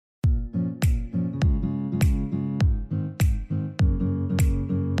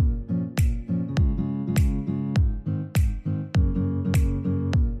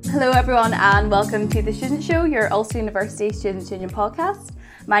Hello everyone and welcome to The Student Show, your Ulster University Students' Union podcast.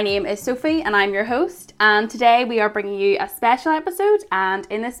 My name is Sophie and I'm your host, and today we are bringing you a special episode, and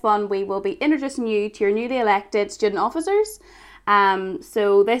in this one we will be introducing you to your newly elected student officers.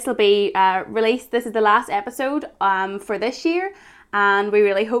 So this will be released, this is the last episode for this year, and we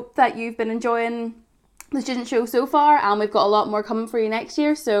really hope that you've been enjoying the Student Show so far, and we've got a lot more coming for you next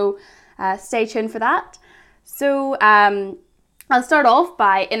year, so stay tuned for that. So I'll start off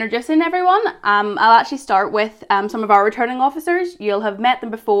by introducing everyone. I'll actually start with some of our returning officers. You'll have met them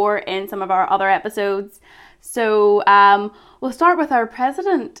before in some of our other episodes. So we'll start with our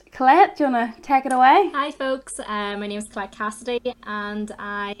president. Colette, do you want to take it away? Hi folks, my name is Colette Cassidy and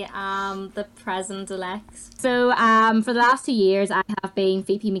I am the president-elect. So for the last 2 years I have been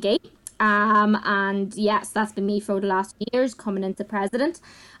VP McGee. And yes, that's been me for the last years coming into president.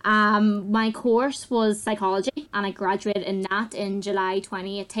 My course was psychology and I graduated in that in July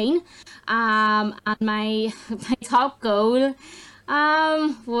 2018. And my top goal,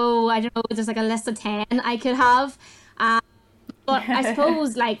 I don't know, there's like a list of 10 I could have. But I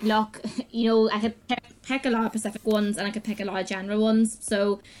suppose, look, I could pick a lot of specific ones and I could pick a lot of general ones.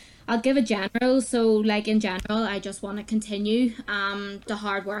 So I'll give a general. So in general, I just want to continue the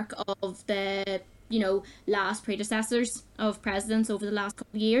hard work of the last predecessors of presidents over the last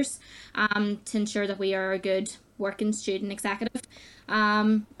couple of years to ensure that we are a good working student executive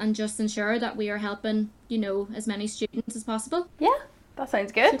and just ensure that we are helping as many students as possible. Yeah, that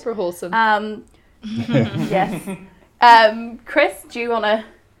sounds good. Super wholesome. Yes. Chris, do you want to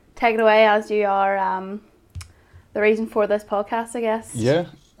take it away, as you are the reason for this podcast, I guess? Yeah.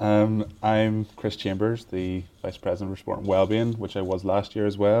 I'm Chris Chambers, the Vice President for Sport and Wellbeing, which I was last year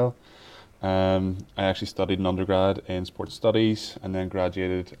as well. I actually studied an undergrad in sports studies and then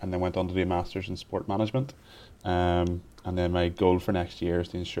graduated and then went on to do a master's in sport management. And then my goal for next year is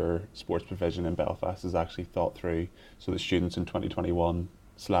to ensure sports provision in Belfast is actually thought through so that students in 2021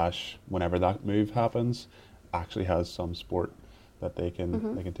 / whenever that move happens actually has some sport that they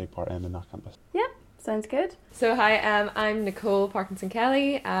can take part in that campus. Yeah. Sounds good. So hi, I'm Nicole Parkinson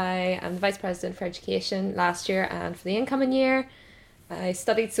Kelly. I am the Vice President for Education last year and for the incoming year. I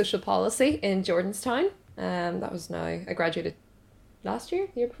studied social policy in Jordanstown. I graduated last year,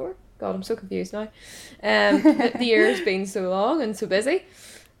 the year before. God, I'm so confused now. The year's been so long and so busy.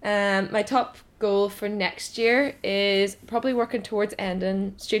 My top goal for next year is probably working towards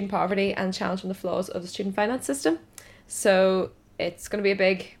ending student poverty and challenging the flaws of the student finance system. So it's going to be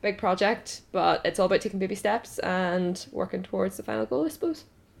a big project, but it's all about taking baby steps and working towards the final goal, I suppose.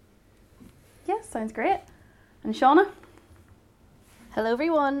 Yeah, sounds great. And Shauna? Hello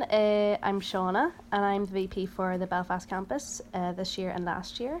everyone, I'm Shauna and I'm the VP for the Belfast campus this year and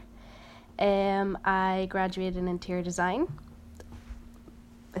last year. I graduated in interior design.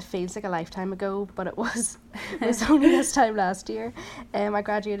 It feels like a lifetime ago, but it was only this time last year. I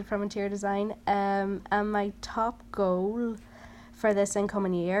graduated from interior design, and my top goal for this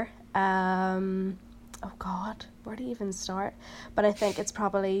incoming year, oh God, where do you even start? But I think it's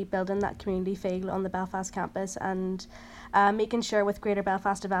probably building that community feel on the Belfast campus and making sure with Greater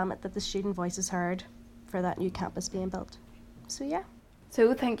Belfast Development that the student voice is heard for that new campus being built. So yeah.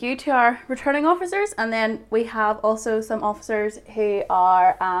 So thank you to our returning officers, and then we have also some officers who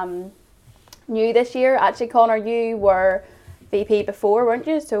are new this year. Actually, Connor, you were VP before, weren't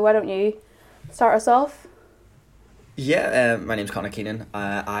you? So why don't you start us off? Yeah, my name's Connor Keenan.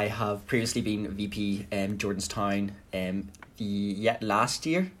 I have previously been VP Jordanstown last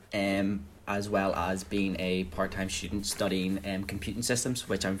year, as well as being a part-time student studying computing systems,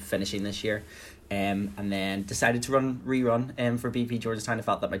 which I'm finishing this year. And then decided to rerun for VP Jordanstown. I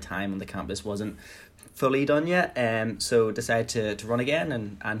felt that my time on the campus wasn't fully done yet, so decided to run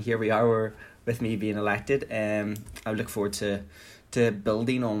again, and here we are with me being elected. I look forward to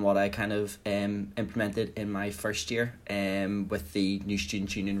building on what I kind of implemented in my first year with the new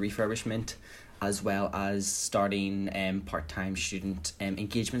Student Union refurbishment, as well as starting part-time student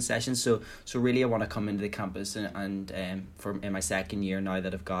engagement sessions. So really I want to come into the campus and in my second year now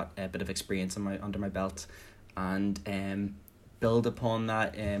that I've got a bit of experience under my belt, and build upon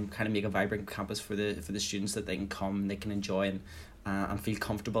that, kind of make a vibrant campus for the students that they can come, they can enjoy and feel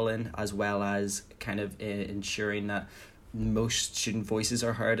comfortable in, as well as kind of ensuring that most student voices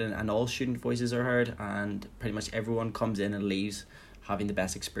are heard and all student voices are heard, and pretty much everyone comes in and leaves having the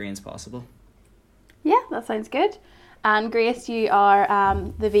best experience possible. Yeah, that sounds good. And Grace, you are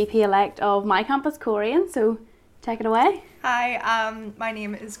the VP-elect of my campus, Coleraine, so take it away. Hi, my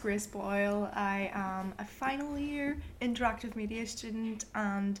name is Grace Boyle. I am a final year interactive media student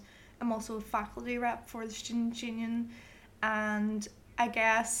and I'm also a faculty rep for the Student Union. And I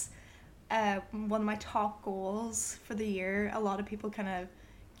guess one of my top goals for the year, a lot of people kind of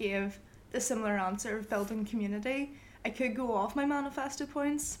gave the similar answer of building community. I could go off my manifesto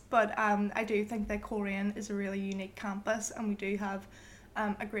points, but I do think that Coleraine is a really unique campus, and we do have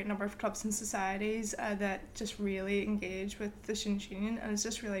a great number of clubs and societies that just really engage with the Student Union, and it's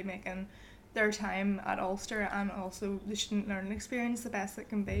just really making their time at Ulster and also the student learning experience the best it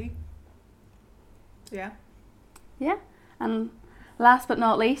can be. Yeah. Yeah. And last but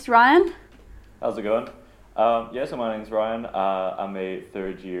not least, Ryan. How's it going? So my name's Ryan. I'm a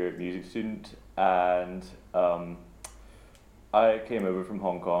third year music student, and I came over from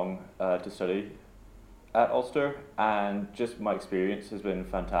Hong Kong to study at Ulster, and just my experience has been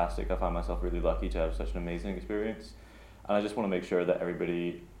fantastic. I find myself really lucky to have such an amazing experience, and I just want to make sure that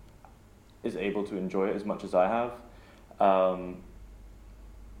everybody is able to enjoy it as much as I have.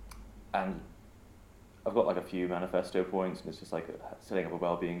 And I've got like a few manifesto points, and it's just like setting up a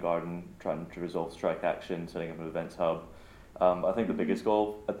wellbeing garden, trying to resolve strike action, setting up an events hub. I think the biggest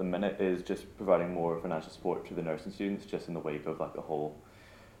goal at the minute is just providing more financial support to the nursing students, just in the wake of like the whole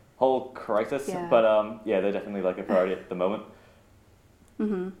crisis. Yeah. But they're definitely like a priority at the moment.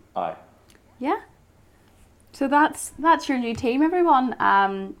 Aye. Yeah. So that's your new team, everyone.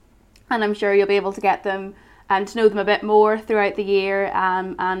 And I'm sure you'll be able to get them to know them a bit more throughout the year,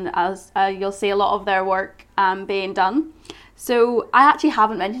 and as you'll see a lot of their work being done. So I actually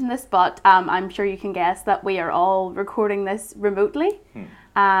haven't mentioned this, but I'm sure you can guess that we are all recording this remotely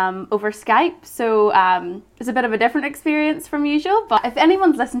over Skype. So it's a bit of a different experience from usual. But if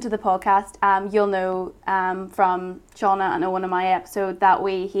anyone's listened to the podcast, you'll know from Shauna and Owen in my episode that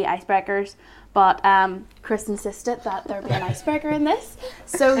we hate icebreakers. But Chris insisted that there be an icebreaker in this,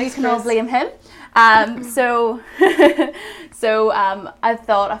 so you can all blame him. So I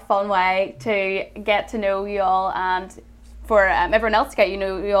thought a fun way to get to know you all, and for everyone else to get to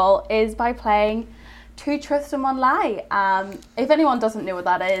know you all, is by playing Two Truths and One Lie. If anyone doesn't know what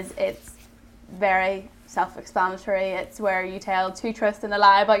that is, it's very self-explanatory. It's where you tell two truths and a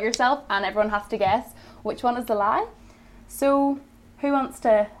lie about yourself, and everyone has to guess which one is the lie. So who wants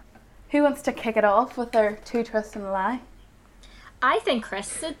to kick it off with their two truths and a lie? I think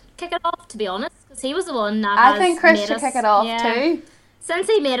Chris should kick it off, to be honest, because he was the one that I think Chris should kick it off too. Since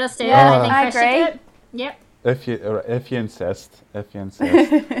he made us do it, Yeah, I think I Chris should agree. do it. Yep. If you insist.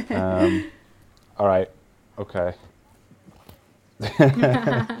 All right. Okay.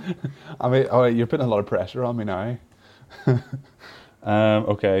 I mean, all right, you're putting a lot of pressure on me now.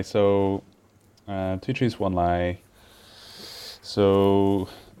 Okay, so two truths, one lie. So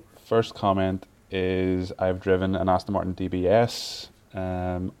first comment is I've driven an Aston Martin DBS.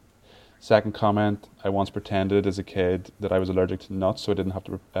 Second comment, I once pretended as a kid that I was allergic to nuts, so I didn't have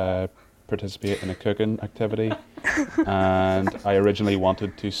to participate in a cooking activity. And I originally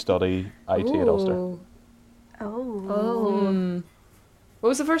wanted to study IT at Ulster. What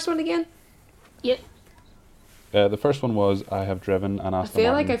was the first one again? Yep. The first one was I have driven an I Aston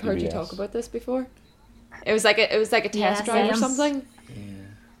feel Martin like I've heard you DBS. talk about this before. It was like a test drive or same. something.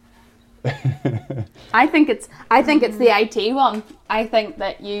 I think it's the IT one. I think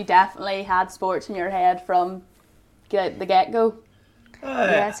that you definitely had sports in your head from the get-go.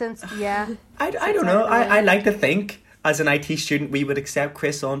 Yeah. I don't know. I like to think as an IT student we would accept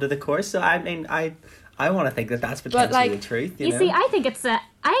Chris onto the course. So I mean I want to think that that's potentially like, the truth. You know? see, I think it's the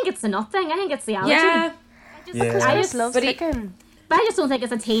nut thing. I think it's the allergy. Yeah. I just loves but he- cooking. But I just don't think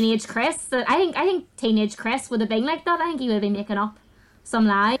it's a teenage Chris. I think teenage Chris would have been like that. I think he would have been making up some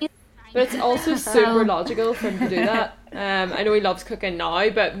lies. But it's also super logical for him to do that. I know he loves cooking now,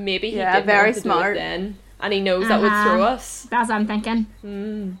 but maybe he didn't very want to smart. do it then, and he knows that would throw us. That's what I'm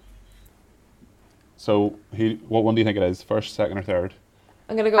thinking. So what one do you think it is? First, second, or third?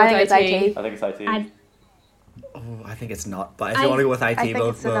 I'm gonna go I with think IT. it's IT. I think it's IT. I think it's not. But if you want to go with IT, think we'll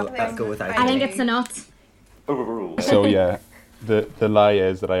it's another let's go with IT. I think it's a nut. Overruled. So yeah, the lie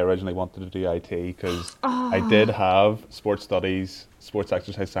is that I originally wanted to do IT because I did have sports studies, sports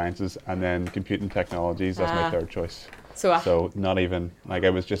exercise sciences, and then computing technologies as my third choice. So, not even like it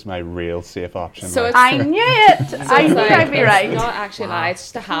was just my real safe option. So like- I knew it. I knew like, I'd be right. It's not actually a lie. It's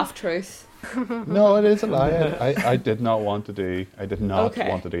just a half truth. no, it is a lie. I did not want to do. I did not Okay.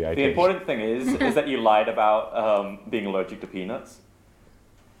 want to do IT. The important thing is that you lied about being allergic to peanuts.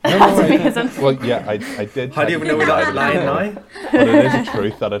 That's amazing. Well, yeah, I did. How do you even know we're technically not lie lying about now? it, But it is a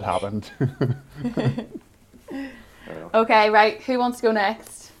truth that it happened. Okay, right. Who wants to go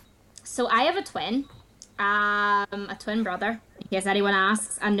next? So I have a twin brother, in case anyone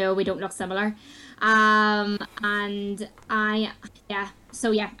asks. And no, we don't look similar. And I have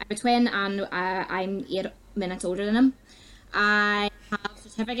a twin, and I'm 8 minutes older than him. I have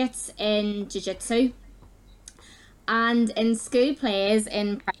certificates in jiu-jitsu. And in school plays,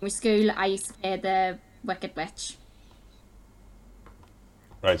 in primary school, I used to play the Wicked Witch.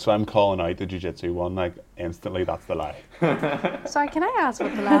 Right, so I'm calling out the jiu-jitsu one, like, instantly, that's the lie. Sorry, can I ask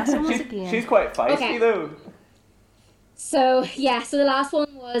what the last one was again? She's quite feisty Okay. though. So the last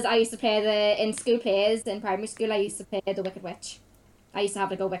one was I used to play in school plays, in primary school I used to play the Wicked Witch. I used to have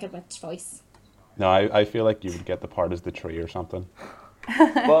like a Wicked Witch voice. No, I feel like you would get the part as the tree or something.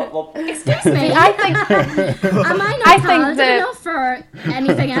 Well, Excuse me, I think am I not I think talented that- enough for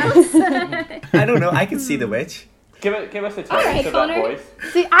anything else? I don't know. I can see the witch. give us a Alright, taste of that Connor. voice.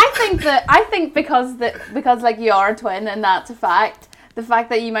 see, I think because like you are a twin and that's a fact. The fact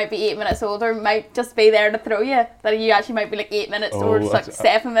that you might be 8 minutes older might just be there to throw you. That you actually might be like 8 minutes or just like that's-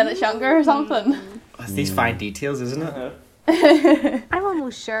 7 minutes younger or something. It's these fine details, isn't it? I'm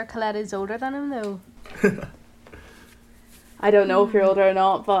almost sure Colette is older than him though. I don't know if you're older or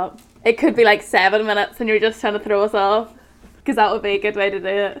not, but it could be like 7 minutes and you're just trying to throw us off. Because that would be a good way to do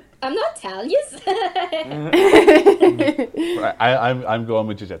it. I'm not telling you. Right, I'm going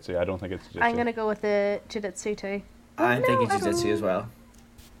with jiu-jitsu. I don't think it's jiu-jitsu. I'm gonna go with the jiu-jitsu too. I'm no, thinking I don't jiu-jitsu know. as well.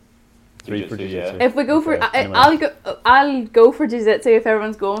 3 for Jiu-jitsu, yeah. jiu-jitsu. If we go for, Okay, anyway. I'll go for jiu-jitsu if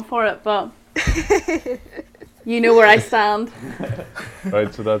everyone's going for it, but you know where I stand.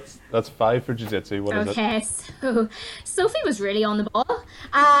 Right, so that's 5 for jiu-jitsu. What is it? Okay, so Sophie was really on the ball.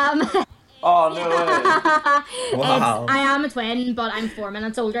 Oh no way. Wow. I am a twin, but I'm 4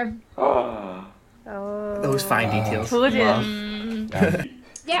 minutes older. Oh. Oh. Those fine details. Told you. Wow.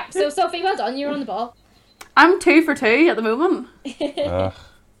 Yeah, so Sophie, well done. You're on the ball. I'm 2 for 2 at the moment. Ugh.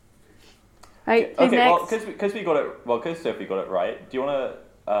 Right, who's Okay, well, next? because we got it. Well, because Sophie got it right. Do you want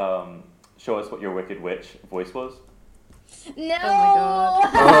to show us what your Wicked Witch voice was? No. Oh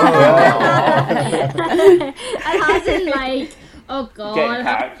It hasn't like Get what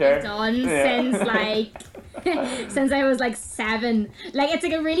character. have I done Yeah. since like since I was like 7. Like it's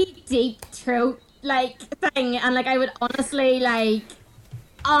like a really deep throat like thing, and like I would honestly like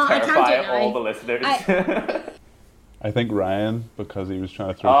I can't do Terrify it all now. the listeners. I think Ryan, because he was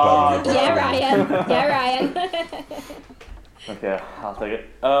trying to throw Oh. Clara under the bus. Yeah, again. Ryan. Yeah, Ryan. Okay, I'll take it.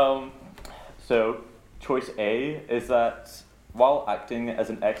 So choice A is that while acting as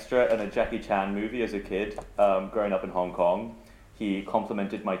an extra in a Jackie Chan movie as a kid, growing up in Hong Kong, he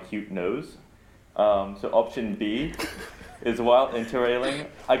complimented my cute nose. So option B is while interrailing,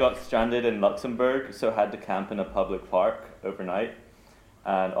 I got stranded in Luxembourg, so had to camp in a public park overnight.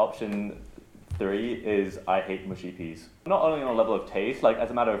 And option 3 is I hate mushy peas. Not only on a level of taste, like as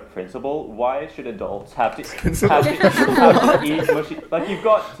a matter of principle, why should adults have to eat mushy? Like you've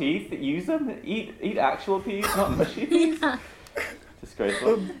got teeth, use them. Eat actual peas, not mushy peas.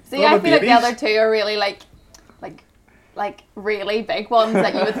 Disgraceful. See, What I about feel like the babies? other two are really like really big ones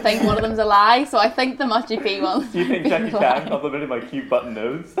that you would think one of them's a lie. So I think the mushy pea one. Do you think Jackie Chan complimented my cute button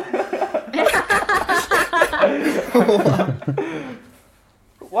nose?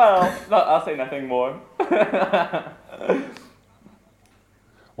 Well, I'll say nothing more.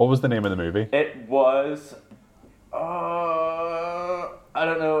 What was the name of the movie? It was, I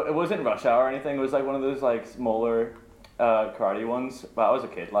don't know. It wasn't Rush Hour or anything. It was like one of those like smaller karate ones. But I was a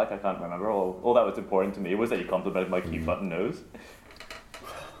kid, like I can't remember. All that was important to me was that you complimented my cute button nose.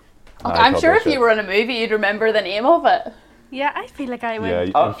 Okay, I I'm sure if probably you were in a movie, you'd remember the name of it. Yeah, I feel like I would.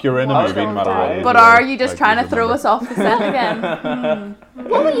 Yeah, Oh, if you're in a well, movie, no matter what. it is, But are you just like, trying to you'd throw remember. us off the set again?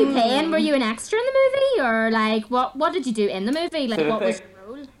 What were you playing? Were you an extra in the movie, or like what did you do in the movie? Like So the what was thing-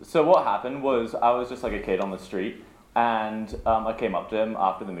 your role? So what happened was I was just like a kid on the street, and I came up to him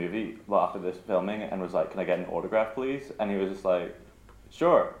after the movie, well after this filming, and was like, "Can I get an autograph, please?" And he was just like,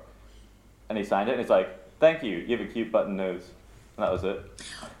 "Sure." And he signed it, and he's like, "Thank you. You have a cute button nose." And that was it.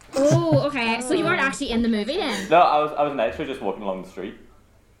 Oh, okay. So you weren't actually in the movie then? No, I was an extra just walking along the street.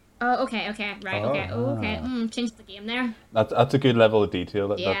 Oh, okay, right, okay, Oh. okay. Changed the game there. That's a good level of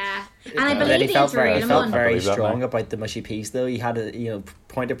detail. Yeah, and I But then believe he the felt very, interrail felt one. very believe that strong now. about the mushy peas, though. He had a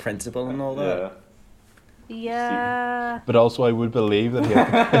point of principle and all that. Yeah. Yeah. But also, I would believe that he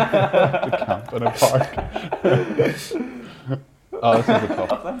had to camp in a park. Oh, this is a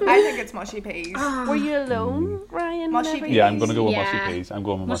tough. I think it's mushy peas. Were you alone, Ryan? Mushy whenever peas. Yeah, I'm gonna go with Yeah. mushy peas. I'm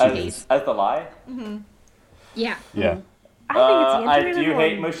going with Mushy mushy peas. peas. As the lie. Yeah. Yeah. I think it's the I interrail do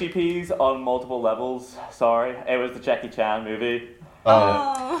hate one. mushy peas on multiple levels. Sorry, it was the Jackie Chan movie.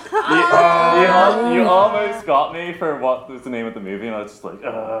 Oh. You almost got me for what was the name of the movie, and I was just like,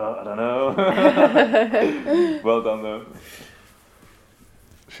 I don't know. Well done though.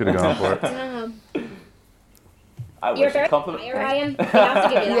 Should have gone for it. I You're wish very you compliment. quiet, Ryan. We have to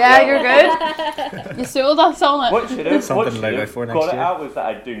give you Yeah, that. you're good. You sold us on it. What should have Something to look out for next got it year. out was that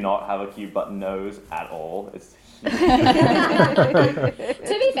I do not have a cute button nose at all. It's huge. To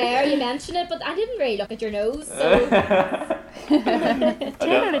be fair, you mentioned it, but I didn't really look at your nose. So 10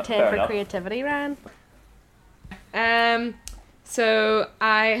 out of 10 Fair for enough. creativity, Ryan. So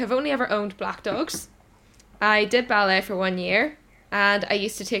I have only ever owned black dogs. I did ballet for 1 year, and I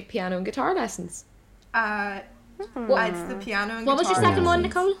used to take piano and guitar lessons. It's the piano and what was your guitar second one,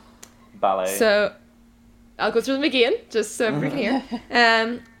 lessons. Nicole? Ballet. So I'll go through them again, just so everyone can hear.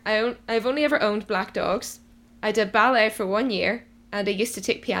 I've only ever owned black dogs. I did ballet for 1 year, and I used to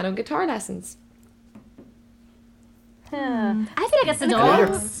take piano and guitar lessons. Yeah. I feel like it's the Nicole,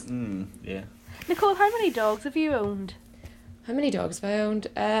 dogs. Yeah. Nicole, how many dogs have you owned? How many dogs have I owned?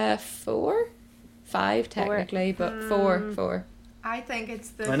 4? 5 technically, but four. I think it's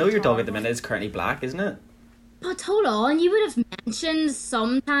the. I know your guitar dog at the one. minute is currently black, isn't it? But hold on, you would have mentioned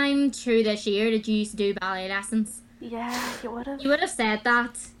sometime through this year that you used to do ballet lessons. Yeah, you would have. You would have said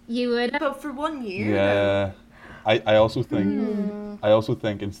that. You would have. But for 1 year. Yeah. I also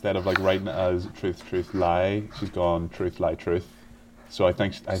think instead of like writing it as truth, lie, she's gone truth, lie, truth. So I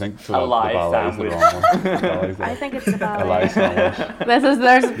think for A the lie ballet is the sandwich. wrong one. Ballet's I think it's the a lie ballet. sandwich.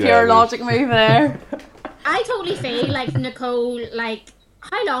 There's a pure there's- logic move there. I totally feel like Nicole, like,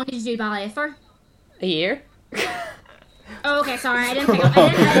 how long did you do ballet for? A year? Oh, okay, sorry, I didn't pick up. I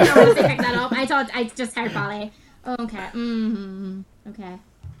didn't honestly pick that up. I thought I just heard ballet. Okay. Okay.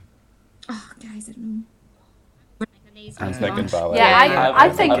 Oh, guys, I don't know. I'm thinking ballet. Yeah, I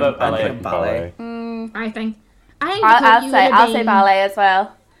I've think. got ballet. I'm ballet. I think Nicole, I'll you say would have I'll say been- ballet as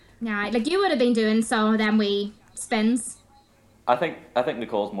well. Yeah, like you would have been doing some of them wee spins. I think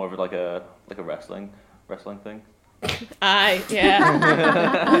Nicole's more of like a wrestling thing. Aye,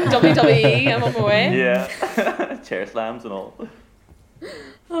 yeah. WWE, I'm on my way. Yeah. Chair slams and all.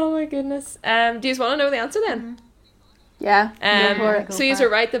 Oh my goodness. Do you just want to know the answer then? Yeah. Go for it. So you were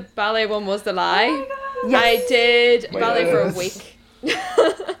right, the ballet one was the lie. Yes. I did Wait, ballet for a yes. week.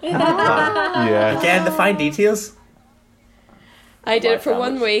 Yeah. Again, the fine details. I did it for Life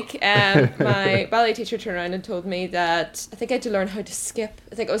 1 week. My ballet teacher turned around and told me that I think I had to learn how to skip.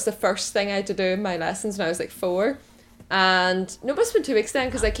 I think it was the first thing I had to do in my lessons when I was like 4. And no, it must have been 2 weeks then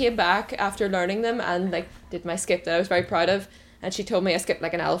because I came back after learning them and like did my skip that I was very proud of. And she told me I skipped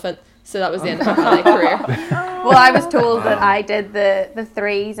like an elephant. So that was the end of my ballet career. Well, I was told that I did the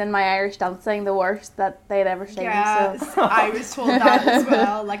threes in my Irish dancing the worst that they'd ever seen. Yeah, So I was told that as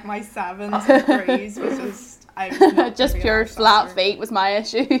well. Like my 7s and 3s was just. I was not just gonna be an pure Irish flat dancer. feet was my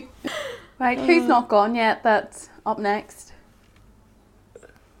issue. Right, who's not gone yet? That's up next.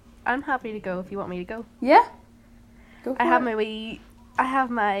 I'm happy to go if you want me to go. Yeah. Go for I have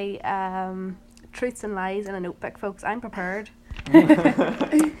it. my truths and lies in a notebook, folks. I'm prepared.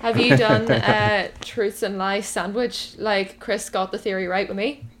 Have you done truths and lies sandwich like Chris got the theory right with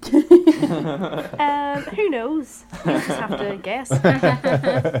me? Who knows? You just have to guess.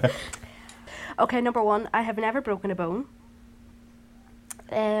 Okay, number 1, I have never broken a bone.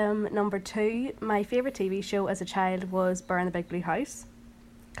 Number 2, my favourite TV show as a child was Burn the Big Blue House.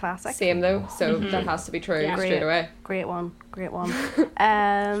 Classic. Same though, so that has to be true Yeah. straight away. Great one.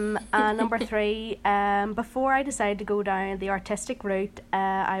 And number 3, before I decided to go down the artistic route,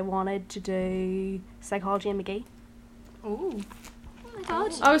 I wanted to do psychology in McGee. Ooh. Oh my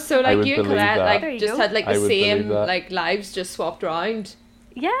god. Oh, so I like would you and believe Colette that. like There you just go. had like I the would same believe that. like lives just swapped around.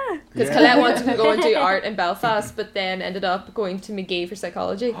 Yeah. Because Colette wanted to go and do art in Belfast, but then ended up going to McGee for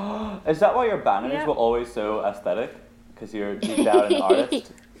psychology. Is that why your banners Yeah. were always so aesthetic? Because you're deep down an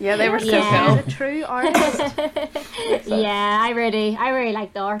artist? Yeah, they were so Yeah. cool. The true artist. Makes sense. Yeah, I really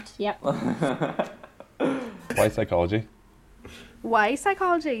like the art. Yep. Why psychology? Why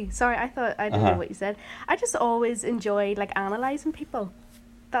psychology? Sorry, I thought I didn't know what you said. I just always enjoyed like analysing people.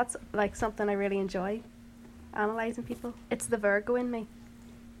 That's like something I really enjoy. Analysing people. It's the Virgo in me.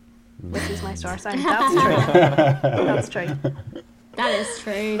 Which is my star sign. That's true. That's true. That is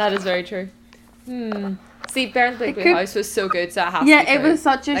true. That is very true. See, Burn the Big Blue could- House was so good, so it has to Yeah, be it true. was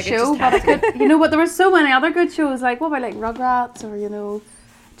such a Like, it show, just but has it could, but there were so many other good shows. Like what about like Rugrats or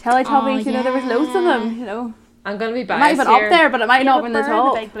Teletubbies? Oh, There was loads of them. yeah. I'm gonna be It might biased have been here. up there, but it might not have been the Burn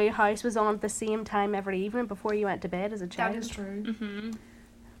top. the Big Blue House was on at the same time every evening before you went to bed as a That child. is true.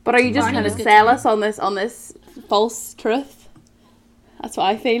 But are you just Barney trying to was good sell too. us on this false truth? That's what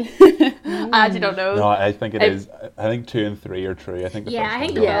I feel. I actually don't know. No, I think it I- is. I think 2 and 3 are true. I think the Yeah, first I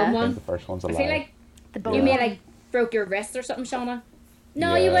think one's the a lie. third I one. think the first one's a I lie. feel like The you bone. may like broke your wrist or something, Shauna.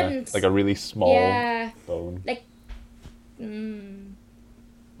 No, you Yeah, wouldn't. Like a really small Yeah. bone. Like. Mm.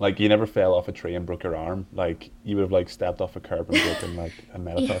 Like, you never fell off a tree and broke your arm. Like, you would have, like, stepped off a curb and broken, like, a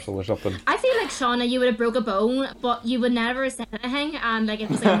metatarsal or something. I feel like, Shauna, you would have broke a bone, but you would never have said anything, and like it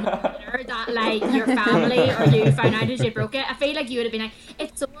was like later that like your family or you found out that you broke it. I feel like you would have been like,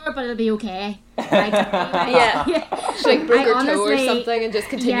 it's sore, but it'll be okay. Like, Yeah. She like broke her toe or honestly- something and just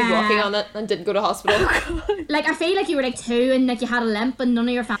continued yeah. walking on it and didn't go to hospital. Like, I feel like you were like 2 and like you had a limp and none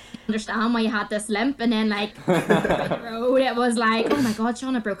of your family understand why you had this limp, and then like on the road it was like, oh my god,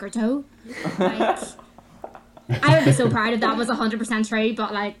 Shauna broke her toe. Like, I would be so proud if that was 100% true,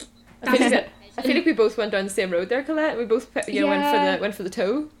 but like I feel like we both went down the same road there, Colette. We both Yeah. went for the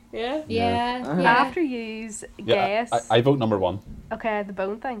toe. Yeah. yeah. After you Yeah, guess. I vote number 1. Okay, the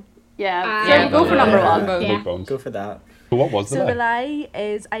bone thing. Yeah. Yeah, So go for number one. Yeah. Vote bones. Go for that. So what was the So the lie? lie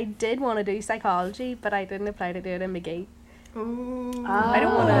is I did want to do psychology, but I didn't apply to do it in McGee. Ooh. I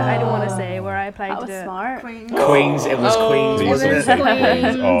don't want to say where I applied That to was do smart. Queen. Queens, it was Oh. Queens, It wasn't was it?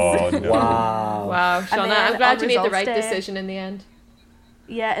 Queens. Oh, no. Wow. Wow, Shauna, then I'm glad on you made the results right day- decision in the end.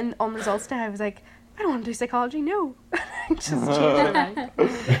 it. Yeah, and on results day I was like, I don't want to do psychology, no. Just changed my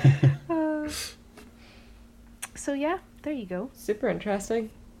mind. So yeah, there you go. Super interesting.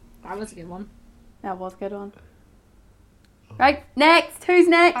 That was a good one. That was a good one. Right, next. Who's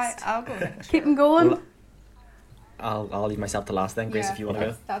next? I'll go next. Keep them going. Well, I'll leave myself to last then, Grace, if you want to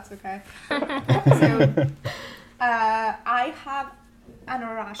go. That's okay. So, I have an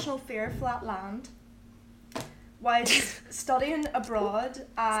irrational fear of flat land. Whilst studying abroad,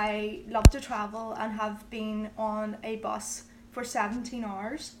 I love to travel and have been on a bus for 17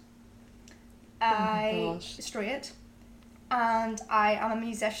 hours. gosh. Straight. And I am a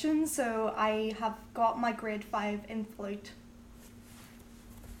musician, so I have got my grade 5 in flute.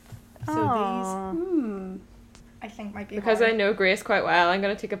 So Aw. Hmm. these I think might be Because I hard. know Grace quite well, I'm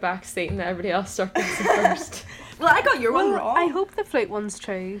going to take a back seat and let everybody else start guessing first. Well, I got your one Well, wrong. I hope the flute one's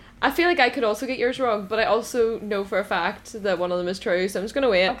true. I feel like I could also get yours wrong, but I also know for a fact that one of them is true, so I'm just going to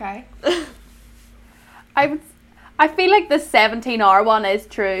wait. Okay. I feel like the 17-hour one is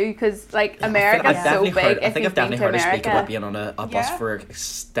true because like America's I've so definitely big. heard, I if think you've I've been definitely to heard her speak America. about being on a bus Yeah. for an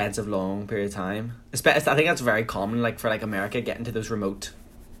extensive long period of time. I think that's very common, like for like America, getting to those remote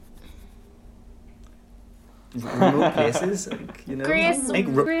places, like, you know. Grace, Like,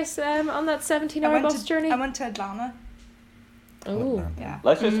 Grace, on that 17-hour bus journey. I went to Atlanta. Oh. Yeah.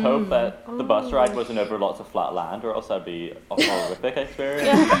 Let's just hope that the bus ride wasn't over lots of flat land, or else that'd be a horrific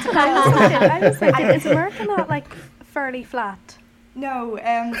experience. I was thinking, is America not like fairly flat? No.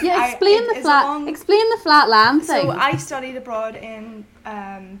 Yeah, explain the flat. Explain the flat land thing. So I studied abroad in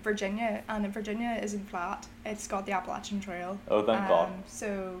Virginia, and in Virginia isn't flat. It's got the Appalachian Trail. Oh, thank God.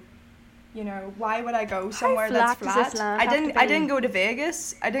 So, you know, why would I go somewhere flat that's does this flat? land I have to didn't. I be? didn't go to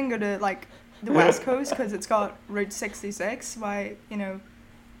Vegas. I didn't go to like the West Coast because it's got Route 66. Why, you know,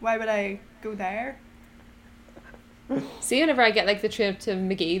 why would I go there? See, whenever I get like the trip to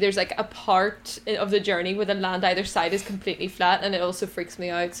McGee, there's like a part of the journey where the land either side is completely flat, and it also freaks me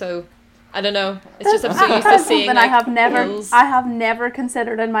out. So, I don't know. It's just I'm so used to That's seeing something like, I have never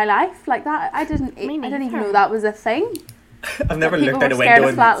considered in my life like that. I didn't even neither. know that was a thing. I've never People looked out a were scared window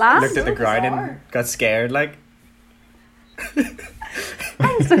of flat land? and looked at the So ground bizarre. and got scared. Like, Yeah,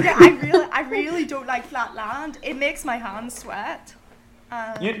 I really don't like flat land. It makes my hands sweat.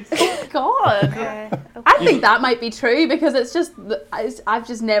 You, God, Yeah. I think that might be true because it's just I've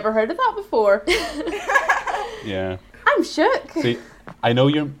just never heard of that before. Yeah. I'm shook. See, I know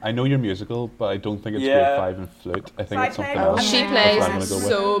you're musical, but I don't think it's Yeah. grade 5 in flute. I think So I it's something play- else. She Yeah. plays That's what I'm gonna go with.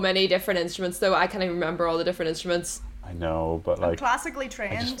 so many different instruments, though I can't even remember all the different instruments. I know, but I'm like, classically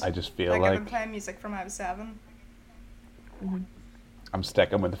trained. I just feel I've been like playing music from I was 7. I'm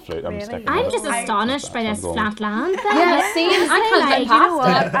sticking with the flute. I'm Really? sticking I'm with just it. astonished by That's this what I'm flat land thing. Yeah, see, I can't like, get You know past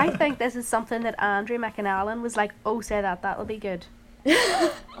what? it. I think this is something that Andrew McAnallen was like, oh, say that'll be good. Yeah.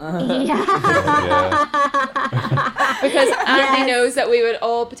 Yeah. Because Andy knows that we would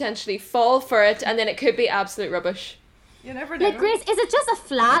all potentially fall for it, and then it could be absolute rubbish. You never know. Like, Grace, is it just a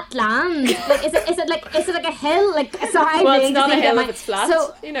flat land? Like, is it like a hill? Like, sorry, Well, really, it's not a just hill my- if it's flat,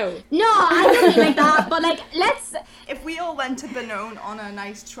 So, you know. no, I don't mean like that, but like, let's. If we all went to Benone on a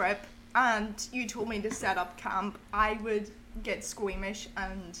nice trip and you told me to set up camp, I would get squeamish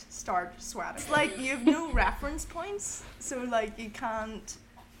and start sweating. It's like you have no reference points, so like you can't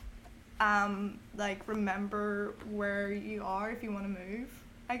like remember where you are if you want to move,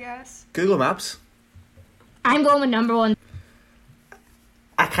 I guess. Google Maps. I'm going with number one.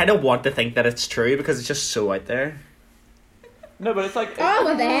 I kind of want to think that it's true because it's just so out there. no, but it's like Oh,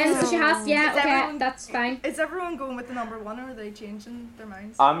 well then, so she has, yeah, Is okay, everyone- that's fine. Is everyone going with the number one, or are they changing their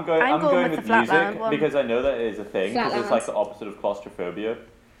minds? I'm going I'm going with with the flat land music one. because I know that is a thing. Flat Because it's land. like the opposite of claustrophobia.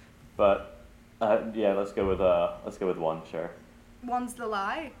 But yeah, let's go with one. Sure. One's the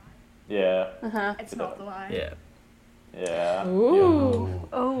lie. Yeah. It's not the lie. Yeah. Yeah. Ooh.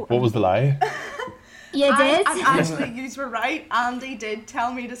 Oh, What was the lie? You did? And actually, you were right. Andy did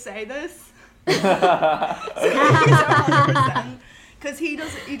tell me to say this. Because he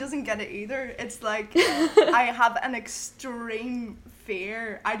doesn't get it either. It's like I have an extreme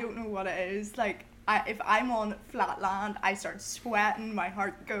fear. I don't know what it is. Like if I'm on flat land, I start sweating. My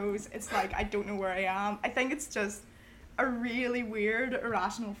heart goes. It's like I don't know where I am. I think it's just a really weird,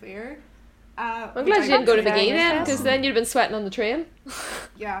 irrational fear. I'm glad you didn't go to the game then, because then you'd have been sweating on the train.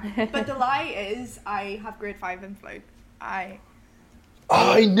 Yeah, but the lie is I have grade 5 in flute. I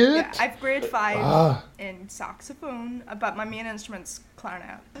knew Yeah, it. I've grade 5 in saxophone, but my main instrument's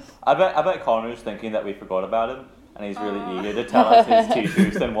clarinet. I bet Connor's thinking that we forgot about him, and he's really eager to tell us his 2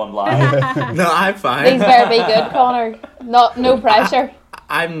 truths and 1 lie. No, I'm fine. These better be good, Connor. No pressure.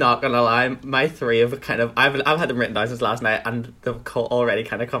 I'm not gonna lie. My 3 have kind of I've had them written down since last night, and they've already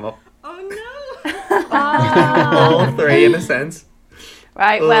kind of come up. Oh no! All 3 in a sense.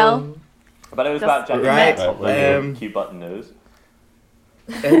 Right, well, But it was Just- about Jackie Right, Right, cute button nose.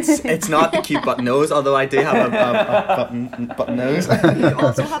 It's not the cute button nose, although I do have a button nose. You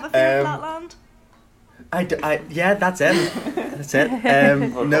also have a fear of Um, flatland? Yeah, that's it. That's it.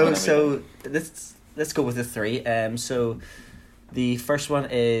 No, so let's go with the 3. So the first one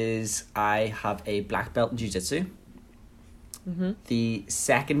is I have a black belt in jiu-jitsu. The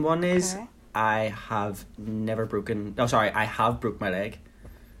second one is Okay. I have never broken. No, sorry, I have broke my leg.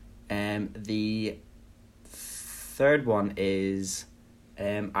 The third one is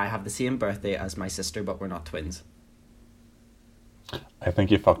I have the same birthday as my sister, but we're not twins. I think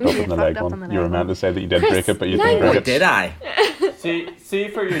you fucked up You on the fucked leg up on one. the You were leg meant to say that you did Chris, break it, but you no, didn't break Or it. did I? See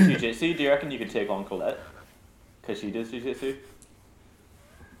for your jiu-jitsu, do you reckon you could take on Colette? Because she does jiu-jitsu?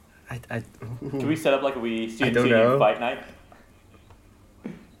 Can we set up like a wee student don't union know. fight night?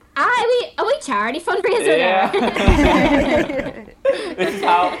 Are we charity fundraiser Yeah. there? This is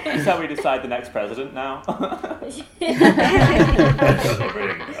how we decide the next president now.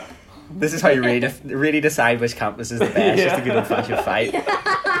 This is how you really decide which campus is the best. Just a good old-fashioned fight.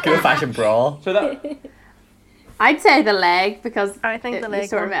 Good old-fashioned brawl. So that I'd say the leg because I think the you leg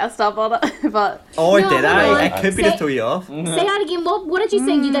sort of one. messed up on it. But Or No, did hold I? on. It could be to Say- throw you off. Say that again. What did you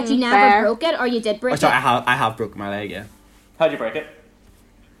say? That you never fair. broke it, or you did break Oh, sorry, it? I have broken my leg, yeah. how'd you break it?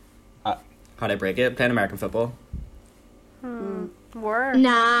 How'd I break it? Playing American football. Were.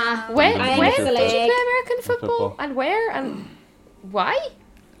 Nah. When I did think you it's the play leg. American football? Football. And where? And why?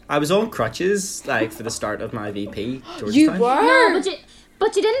 I was on crutches, like, for the start of my VP. You Georgetown. were? No,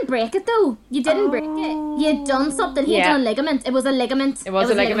 but you didn't break it though. You didn't break it. You had done something. He had Yeah. done a ligament. It was a ligament. It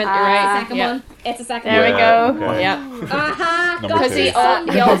was a ligament, you're right. Second Yeah. one. It's a second There one. we go. Okay. Yeah. Aha. Number Got Because two. he, it.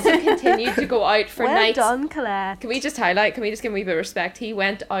 he also continued to go out for Well nights. done, Colette. Can we just give a wee bit of respect? He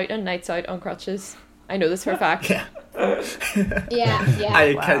went out on nights out on crutches. I know this for a fact. Yeah. Yeah.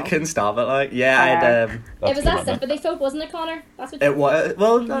 I Wow. couldn't stop it, like, yeah, I had, It That's was good that on them. sympathy folk, wasn't it, Connor? That's what. it was,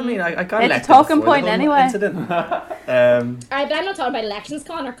 well, I mean, I got It's a elected talking before point the whole anyway. incident. Alright, but I'm not talking about elections,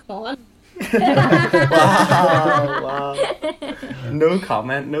 Connor. Come on. wow. No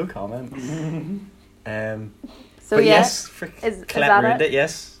comment. so But yeah, yes, is Colette that ruined it? it,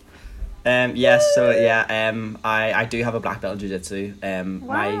 yes. Yes, so yeah, I do have a black belt in jiu-jitsu.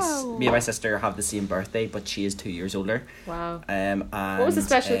 Wow. Me and my sister have the same birthday, but she is 2 years older. Wow. And, What was the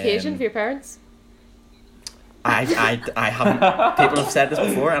special occasion for your parents? I haven't. People have said this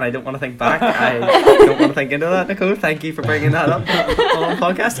before, and I don't want to think back. I don't want to think into that, Nicole. Thank you for bringing that up on the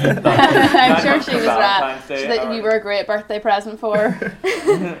podcast. I'm sure she was right. Valentine's Day, She said you were a great birthday present for her.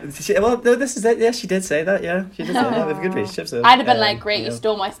 Well, no, this is it. Yeah, she did say that. Yeah, she did say that. We have a good relationship. So, I'd have been like, great, you you know.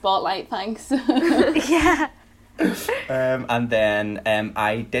 stole my spotlight, thanks. Yeah. And then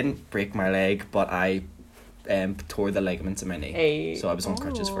I didn't break my leg, but I tore the ligaments in my knee. Hey. So I was on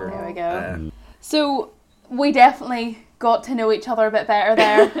crutches for. There we go. So we definitely got to know each other a bit better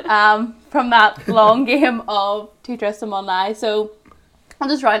there from that long game of Two Truths and One Lie. So I'll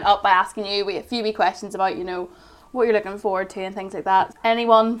just round up by asking you a few wee questions about, what you're looking forward to and things like that.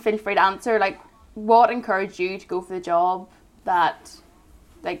 Anyone, feel free to answer. Like, what encouraged you to go for the job? That,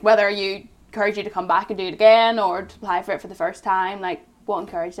 like, whether you encouraged you to come back and do it again or to apply for it for the first time. Like, what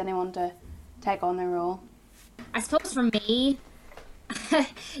encouraged anyone to take on their role? I suppose for me,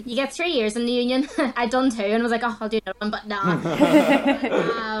 you get 3 years in the union. I'd done 2 and was like, oh, I'll do another one, but no.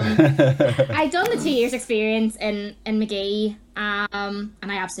 I'd done the 2 years experience in Magee, and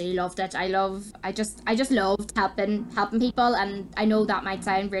I absolutely loved it. I just loved helping people, and I know that might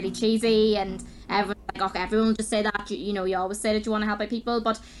sound really cheesy, and everyone's like, okay, everyone will just say that. You know, you always say that you want to help out people,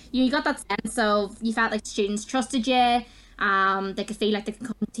 but you got that sense of, you felt like students trusted you. They could feel like they could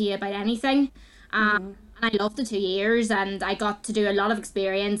come to you about anything. And I loved the 2 years, and I got to do a lot of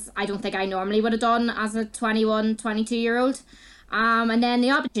experience I don't think I normally would have done as a 21, 22-year-old. And then the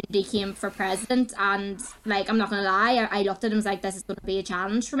opportunity came for president, and like, I'm not gonna lie, I looked at it and was like, this is gonna be a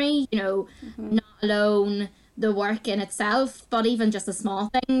challenge for me, you know, not alone the work in itself, but even just the small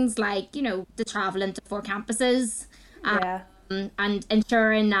things like, you know, the traveling to 4 campuses. And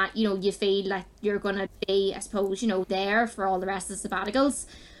ensuring that, you know, you feel like you're going to be, I suppose, you know, there for all the rest of the sabbaticals.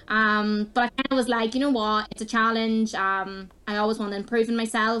 But I kind of was like, you know what, it's a challenge. I always want to improve in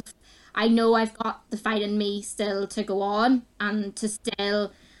myself. I know I've got the fight in me still to go on and to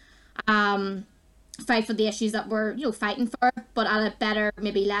still fight for the issues that we're, you know, fighting for, but at a better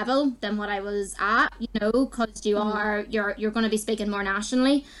maybe level than what I was at, you know, because you're going to be speaking more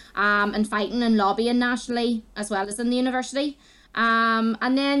nationally, and fighting and lobbying nationally as well as in the university.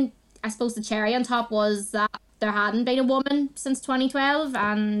 And then I suppose the cherry on top was that there hadn't been a woman since 2012,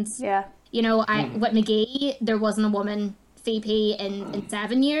 and you know, with Magee there wasn't a woman VP in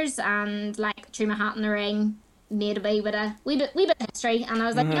 7 years, and like, threw my hat in the ring, made a wee bit of history, and I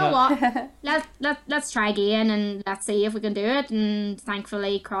was like, you know what, let's try again and let's see if we can do it, and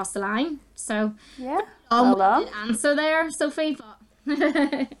thankfully crossed the line. So well done. Answer there, Sophie, but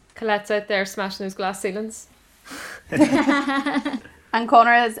Colette's out there smashing those glass ceilings. And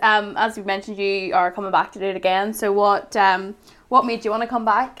Connor, as we mentioned, you are coming back to do it again. So what made you want to come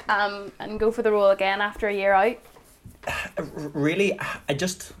back and go for the role again after a year out? Really,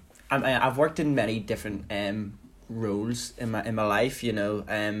 I've worked in many different roles in my life. You know,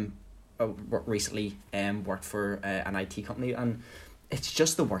 I recently worked for an IT company, and it's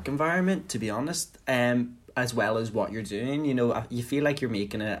just the work environment, to be honest, as well as what you're doing. You know, you feel like you're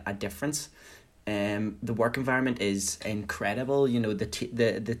making a difference. The work environment is incredible. You know, the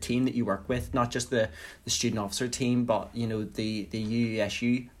team that you work with, not just the student officer team, but you know, the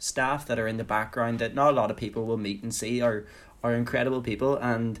USU staff that are in the background that not a lot of people will meet and see are incredible people,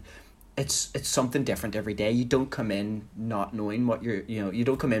 and it's something different every day. You don't come in not knowing what you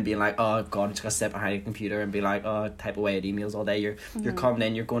don't come in being like, oh God, I'm just gonna sit behind a computer and be like, oh, type away at emails all day. You're coming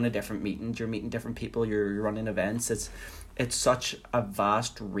in, you're going to different meetings, you're meeting different people, you're running events. It's such a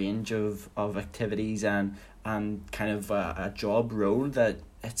vast range of activities and kind of a job role that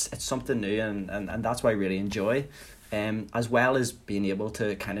it's something new, and that's what I really enjoy, as well as being able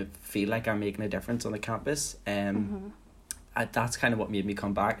to kind of feel like I'm making a difference on the campus. That's kind of what made me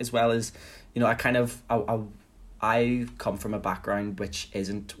come back, as well as, you know, I come from a background which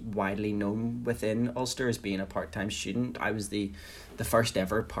isn't widely known within Ulster as being a part-time student. I was the first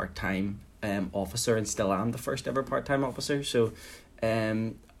ever part-time officer, and still am the first ever part-time officer. So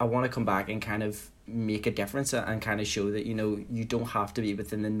I want to come back and kind of make a difference and kind of show that, you know, you don't have to be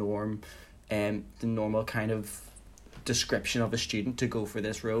within the norm, the normal kind of description of a student to go for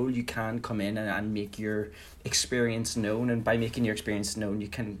this role. You can come in and make your experience known, and by making your experience known you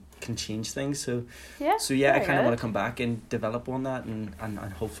can change things. So I kind of want to come back and develop on that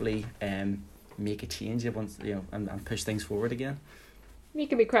and hopefully make a change once, you know, and push things forward again.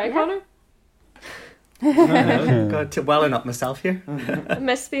 Making me cry, Connor. Got to welling up myself here. I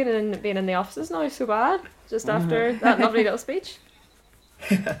miss being in the offices now so bad, just after that lovely little speech.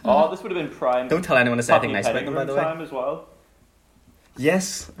 Oh, this would have been prime. Don't tell anyone to say anything nice about them, by the way. Time as well.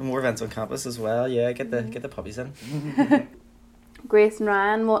 Yes, more events on campus as well. Yeah, get the puppies in. Grace and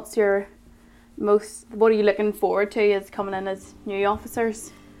Ryan, what are you looking forward to as coming in as new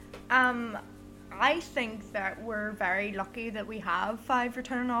officers? I think that we're very lucky that we have 5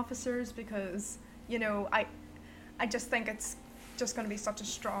 returning officers, because, you know, I just think it's just going to be such a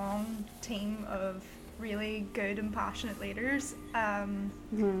strong team of really good and passionate leaders.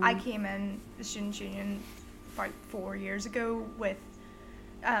 I came in the Students' Union about 4 years ago with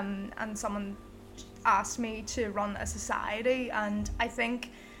and someone asked me to run a society, and I think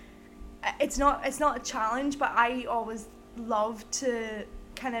it's not a challenge, but I always love to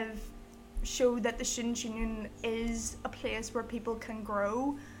kind of show that the Students' Union is a place where people can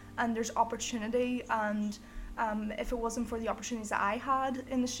grow and there's opportunity, and if it wasn't for the opportunities that I had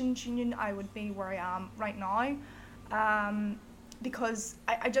in the Students' Union, I would be where I am right now, because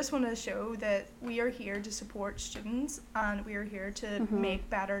I just want to show that we are here to support students, and we are here to make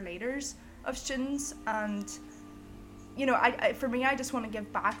better leaders of students, and you know, I for me, I just want to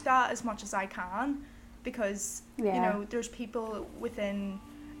give back that as much as I can, because you know, there's people within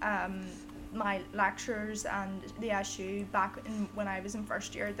my lecturers and the SU back when I was in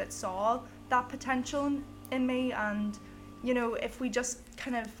first year that saw that potential in me, and you know, if we just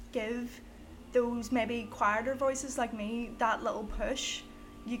kind of give those maybe quieter voices like me that little push,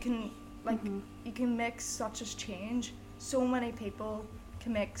 you can you can make such a change. So many people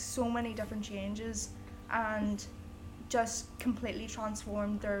can make so many different changes and just completely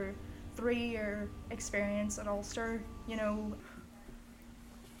transform their 3-year experience at Ulster, you know.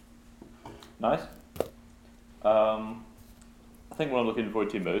 Nice. I think what I'm looking forward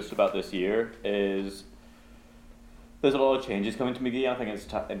to most about this year is there's a lot of changes coming to McGee. I think it's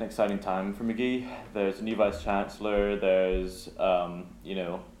an exciting time for McGee. There's a new Vice Chancellor, there's you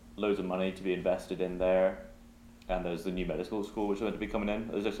know, loads of money to be invested in there, and there's the new medical school which is going to be coming in.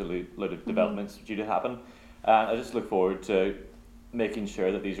 There's just a load of developments due to happen. And I just look forward to making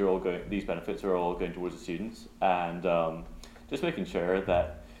sure that these benefits are all going towards the students, and just making sure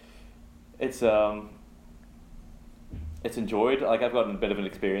that it's enjoyed. Like, I've gotten a bit of an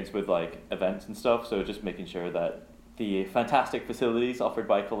experience with like events and stuff, so just making sure that the fantastic facilities offered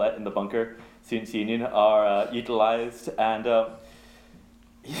by Colette in the Bunker Students' Union are utilised, and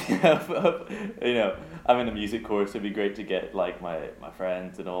you know, I'm in a music course. It'd be great to get like my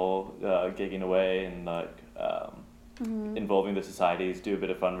friends and all gigging away and like involving the societies, do a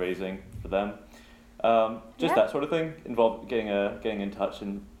bit of fundraising for them, that sort of thing. Getting in touch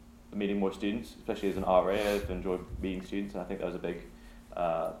and meeting more students, especially as an RA. I've enjoyed meeting students, and I think that was a big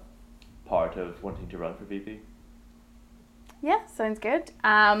part of wanting to run for VP. Yeah, sounds good.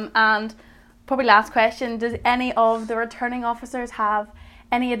 And probably last question, does any of the returning officers have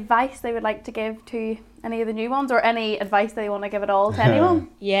any advice they would like to give to any of the new ones, or any advice they want to give at all to anyone?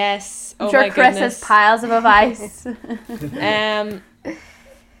 Yes. I'm sure Chris has piles of advice.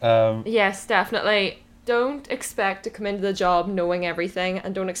 Yes, definitely. Don't expect to come into the job knowing everything,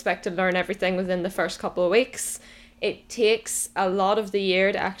 and don't expect to learn everything within the first couple of weeks. It takes a lot of the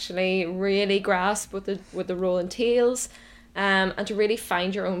year to actually really grasp what the role entails, and to really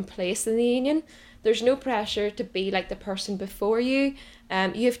find your own place in the union. There's no pressure to be like the person before you.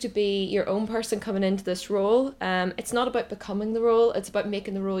 You have to be your own person coming into this role. It's not about becoming the role, it's about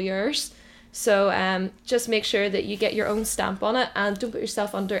making the role yours. So just make sure that you get your own stamp on it, and don't put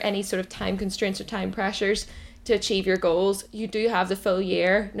yourself under any sort of time constraints or time pressures to achieve your goals. You do have the full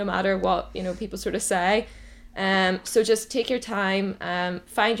year, no matter what, you know, people sort of say. So just take your time,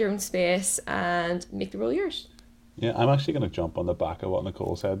 find your own space, and make the role yours. Yeah, I'm actually going to jump on the back of what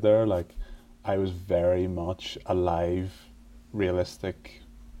Nicole said there. Like, I was very much a live, realistic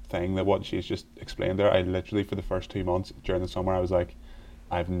thing that what she's just explained there. I literally, for the first 2 months during the summer, I was like,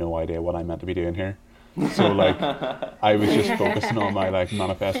 I have no idea what I'm meant to be doing here. So like, I was just focusing on my like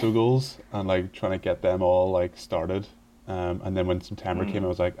manifesto goals and like trying to get them all like started. And then when September came, I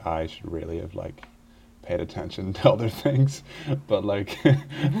was like, I should really have like paid attention to other things. But like,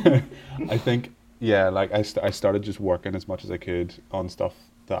 I think, yeah, like I started just working as much as I could on stuff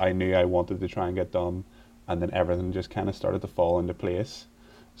that I knew I wanted to try and get done, and then everything just kind of started to fall into place.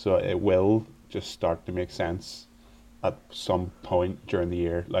 So it will just start to make sense at some point during the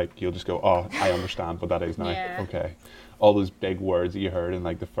year. Like, you'll just go, oh, I understand what that is now. Yeah. Okay. All those big words that you heard in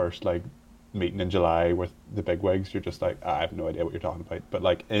like the first like meeting in July with the bigwigs, you're just like, I have no idea what you're talking about. But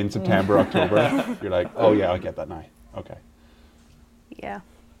like in September, October, you're like, oh yeah, I get that now. Okay. Yeah.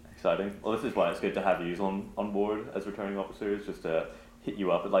 Exciting. Well, this is why it's good to have you on board as returning officers, just to hit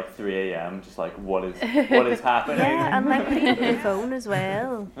you up at like 3 a.m. just like, what is happening? Yeah, and like pick up the phone as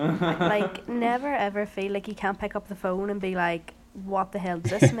well. Like, never ever feel like you can't pick up the phone and be like, what the hell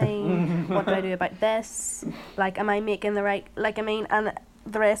does this mean? What do I do about this? Like, am I making the right, like, I mean, and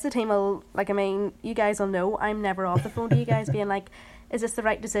the rest of the team will, like, I mean, you guys will know I'm never off the phone to you guys being like, is this the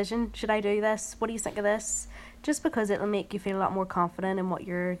right decision? Should I do this? What do you think of this? Just because it'll make you feel a lot more confident in what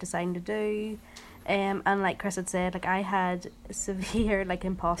you're deciding to do. And like Chris had said, like, I had severe like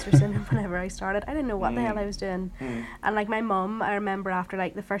imposter syndrome whenever I started. I didn't know what the hell I was doing. And like my mum, I remember after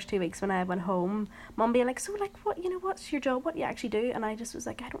like the first 2 weeks when I went home, mum being like, so like, what, you know, what's your job, what do you actually do? And I just was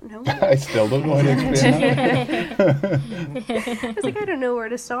like, I don't know. I still don't know how to explain that. I was like, I don't know where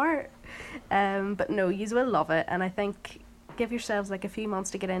to start. But no, yous will love it, and I think give yourselves like a few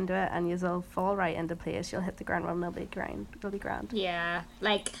months to get into it, and you'll fall right into place. You'll hit the ground running. It'll be grand. Yeah,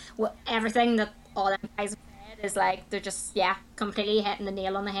 like everything that all them guys have said is like, they're just completely hitting the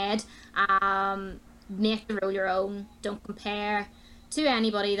nail on the head. Make the role your own. Don't compare to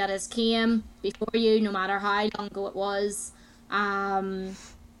anybody that has came before you, no matter how long ago it was.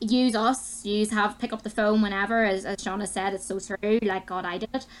 use us. Pick up the phone whenever, as Shauna said. It's so true. Like, God, I did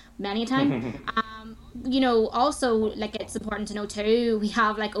it many a time. Also, like, it's important to know too, we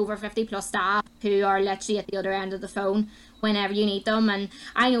have like over 50 plus staff who are literally at the other end of the phone whenever you need them. And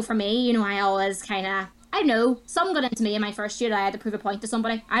I know for me, I always kind of, I don't know, something got into me in my first year that I had to prove a point to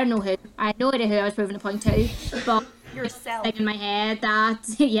somebody. I don't know who. I had no idea who I was proving a point to, but Yourself. like in my head that,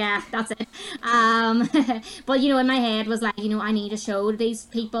 yeah, that's it. But in my head was like, I need to show these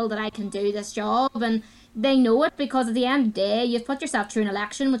people that I can do this job, and they know it, because at the end of the day, you've put yourself through an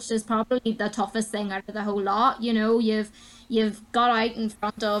election, which is probably the toughest thing out of the whole lot. You've got out in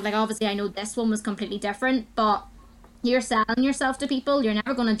front of, like, obviously I know this one was completely different, but you're selling yourself to people. You're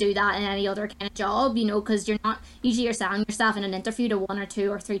never going to do that in any other kind of job, because you're selling yourself in an interview to 1 or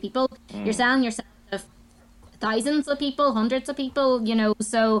 2 or 3 people. You're selling yourself to thousands of people, hundreds of people,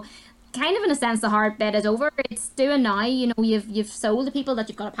 so kind of in a sense the hard bit is over. It's doing now. You've sold the people that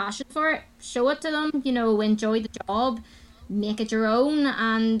you've got a passion for it. Show it to them. Enjoy the job, make it your own,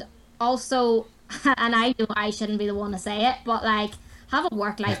 and also, and I know I shouldn't be the one to say it, but like, have a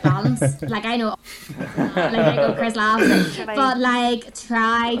work-life balance. Like, I know, like, I go Chris laughs, but like,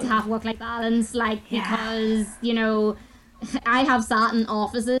 try to have work-life balance, like, because I have sat in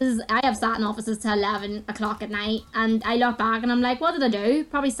offices till 11 o'clock at night, and I look back and I'm like, what did I do?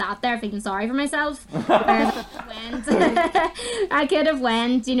 Probably sat there feeling sorry for myself. I could have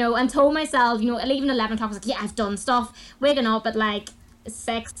went, and told myself, even 11 o'clock, I was like, yeah, I've done stuff. Waking up at like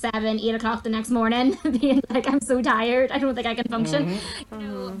 6, 7, 8 o'clock the next morning, being like, I'm so tired, I don't think I can function.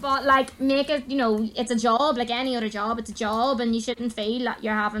 But like, make it, it's a job like any other job. It's a job, and you shouldn't feel that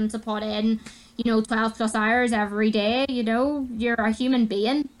you're having to put in 12 plus hours every day. You're a human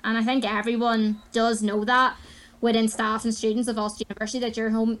being, and I think everyone does know that within staff and students of Ulster University, that you're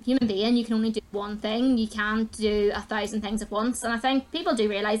a human being. You can only do one thing. You can't do 1,000 things at once, and I think people do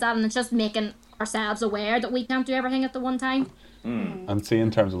realise that, and it's just making ourselves aware that we can't do everything at the one time. And see, in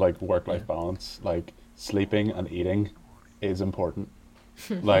terms of like work-life balance, like sleeping and eating is important.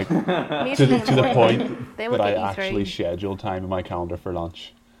 Like to the point that I actually schedule time in my calendar for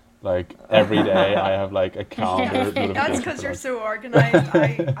lunch. Like every day I have like a calendar notification. That's because you're so organised.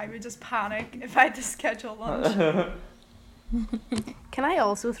 I would just panic if I had to schedule lunch. Can I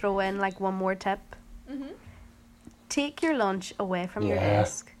also throw in like one more tip? Take your lunch away from your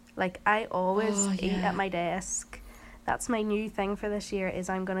desk. Like, I always eat at my desk. That's my new thing for this year, is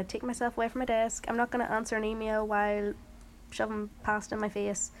I'm going to take myself away from my desk. I'm not going to answer an email while shoving pasta in my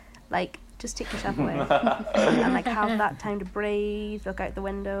face. Like, just take yourself away. And like, have that time to breathe, look out the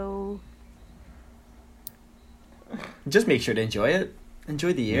window. Just make sure to enjoy it.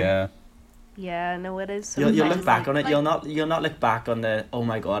 Enjoy the year. Yeah, no, it is. You'll look back on it. You'll not look back on the, oh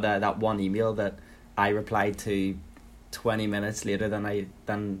my god, that one email that I replied to 20 minutes later than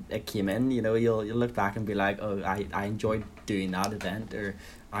it came in. You'll look back and be like, oh, I enjoyed doing that event, or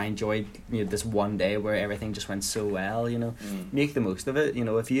I enjoyed this one day where everything just went so well. Make the most of it.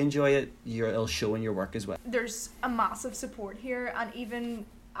 If you enjoy it, it'll show in your work as well. There's a massive support here, and even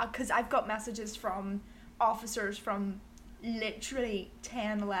because I've got messages from officers from literally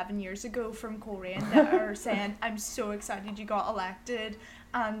 10, 11 years ago from Coleraine that are saying, I'm so excited you got elected,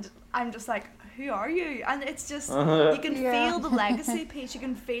 and I'm just like, who are you? And it's just, you can feel the legacy piece. You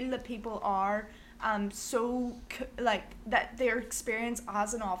can feel that people are so like that their experience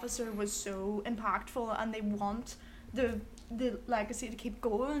as an officer was so impactful, and they want the legacy to keep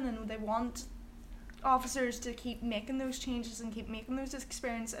going, and they want officers to keep making those changes and keep making those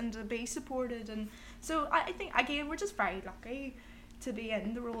experiences and to be supported. And so I think, again, we're just very lucky to be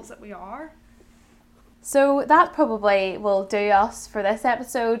in the roles that we are. So that probably will do us for this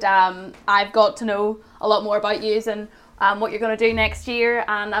episode. I've got to know a lot more about you and what you're going to do next year,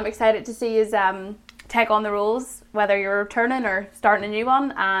 and I'm excited to see you take on the roles, whether you're returning or starting a new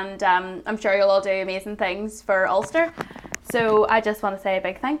one, and I'm sure you'll all do amazing things for Ulster. So I just want to say a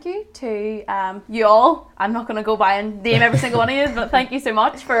big thank you to you all. I'm not going to go by and name every single one of you, but thank you so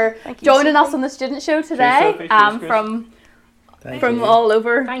much for joining us on the student show today. From all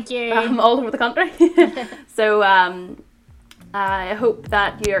over, all over the country. So I hope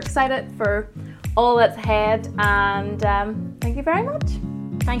that you're excited for all that's ahead, and thank you very much.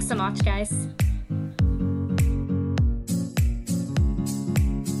 Thanks so much, guys.